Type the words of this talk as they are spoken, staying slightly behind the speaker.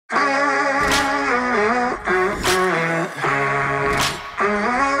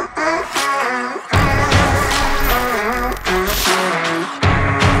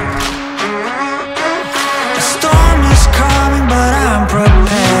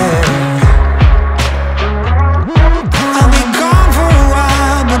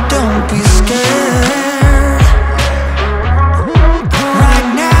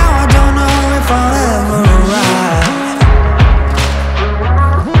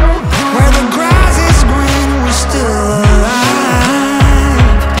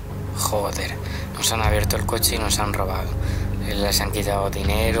Nos han abierto el coche y nos han robado. Les han quitado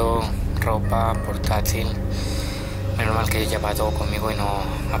dinero, ropa, portátil. Menos mal que lleva todo conmigo y no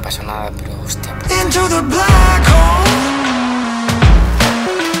ha pasado nada, pero hostia.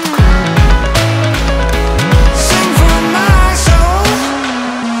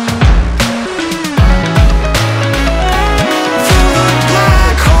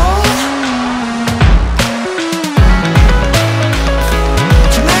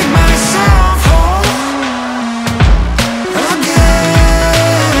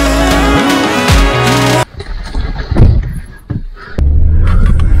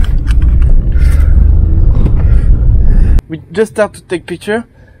 We just start to take picture,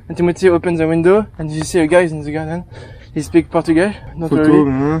 and Timothy opens the window, and you see a guy in the garden. He speaks Portuguese. Not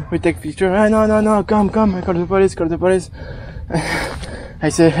really. We take picture. Ah, no, come. I call the police. I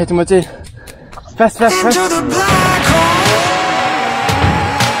say, hey Timothy, fast.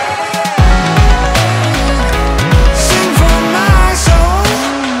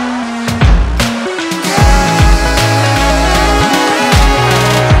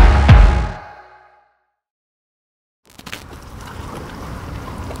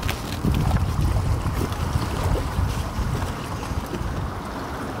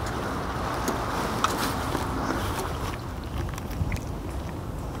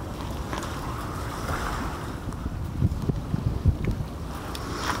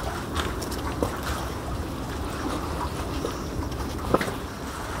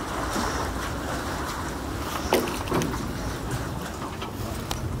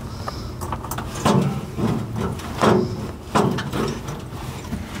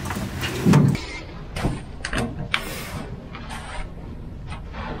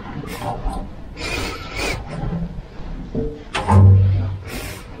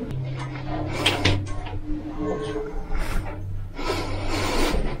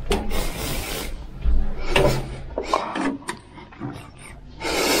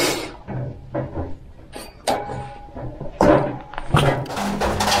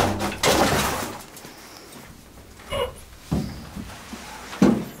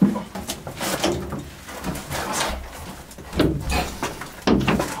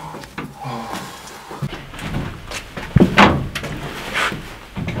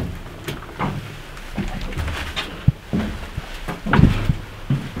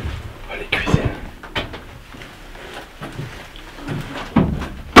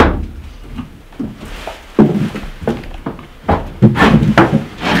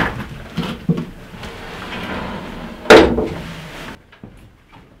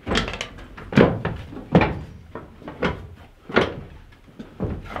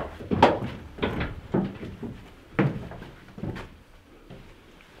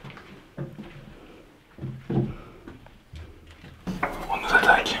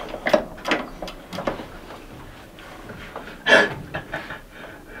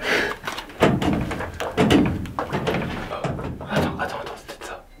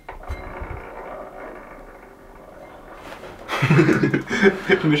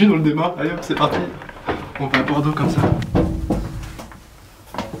 Imagine on le démarre, allez hop c'est parti. On va à Bordeaux comme ça.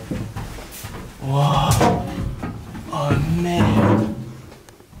 Wow. Oh merde.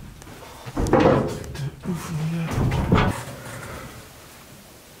 De ouf mon gars.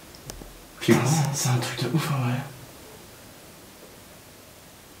 C'est un truc de ouf en vrai.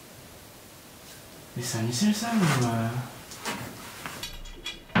 Mais c'est un missile ça ou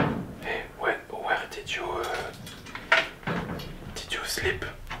Hey, where did you sleep?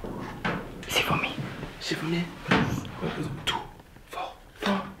 C'est vomi. J'ai vomi. Tout.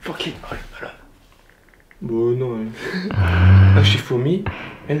 Fort clean. Allez. bon non. Ah, j'ai vomi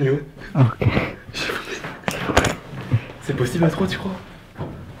and you. Ok. J'ai vomi. C'est possible à 3 tu crois?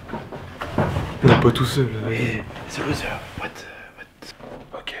 On n'est pas tout seul. Hey, the loser. What?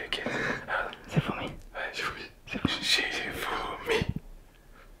 Ok. C'est vomi. Ouais, j'ai vomi.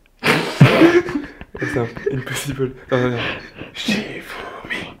 C'est impossible. Non. J'ai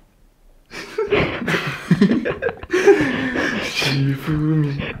vomi. J'ai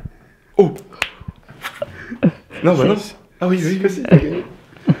vomi. Oh. Non bah non. Ah oui, t'as gagné.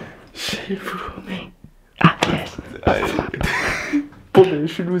 beautiful me. Ah, yes. Bon, mais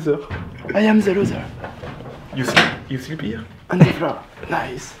je suis loser. I am the loser. You sleep here? On the floor.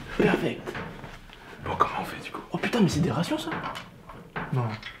 Nice. Perfect. Bon, comment on fait du coup? Oh putain, mais c'est des rations ça? Non.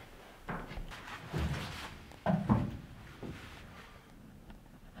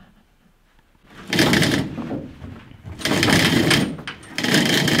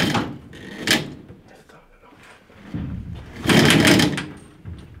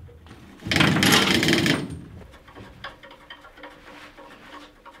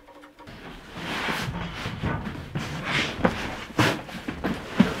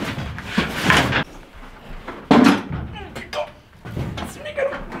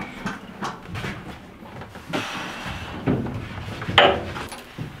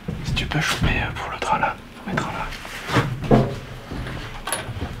 Si tu peux choper pour le drap là, faut mettre un là.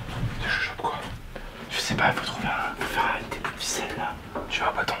 Tu chuchotes quoi? Je sais pas, il faut trouver un. Faut faire des bouts de ficelle là. Tu veux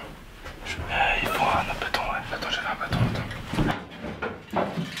un bâton? Il faut un autre bâton, ouais. Attends, j'avais un bâton, attends.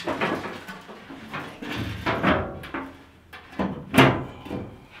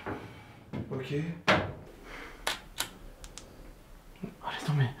 Ok. Oh, laisse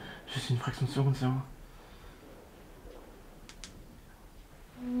tomber, juste une fraction de seconde, c'est bon.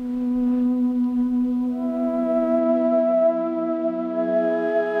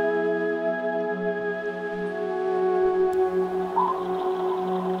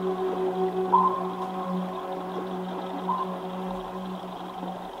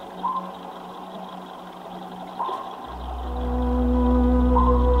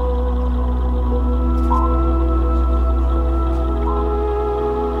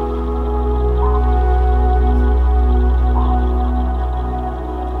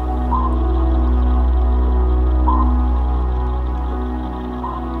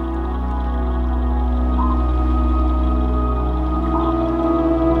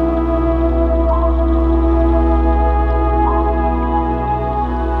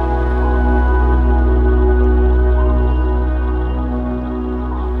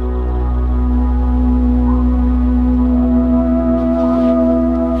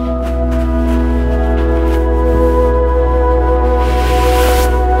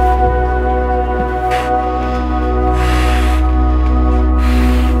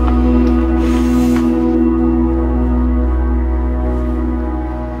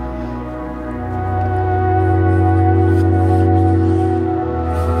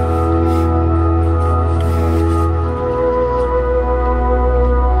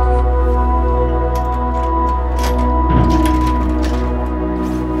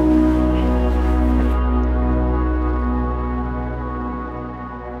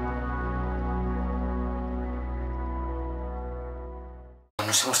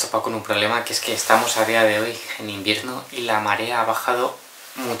 Nos hemos topado con un problema, que es que estamos a día de hoy en invierno y la marea ha bajado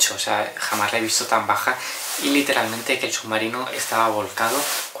mucho, o sea, jamás la he visto tan baja y literalmente que el submarino estaba volcado.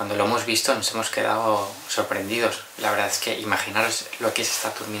 Cuando lo hemos visto nos hemos quedado sorprendidos. La verdad es que imaginaros lo que es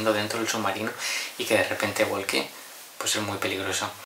estar durmiendo dentro del submarino y que de repente volque, pues es muy peligroso.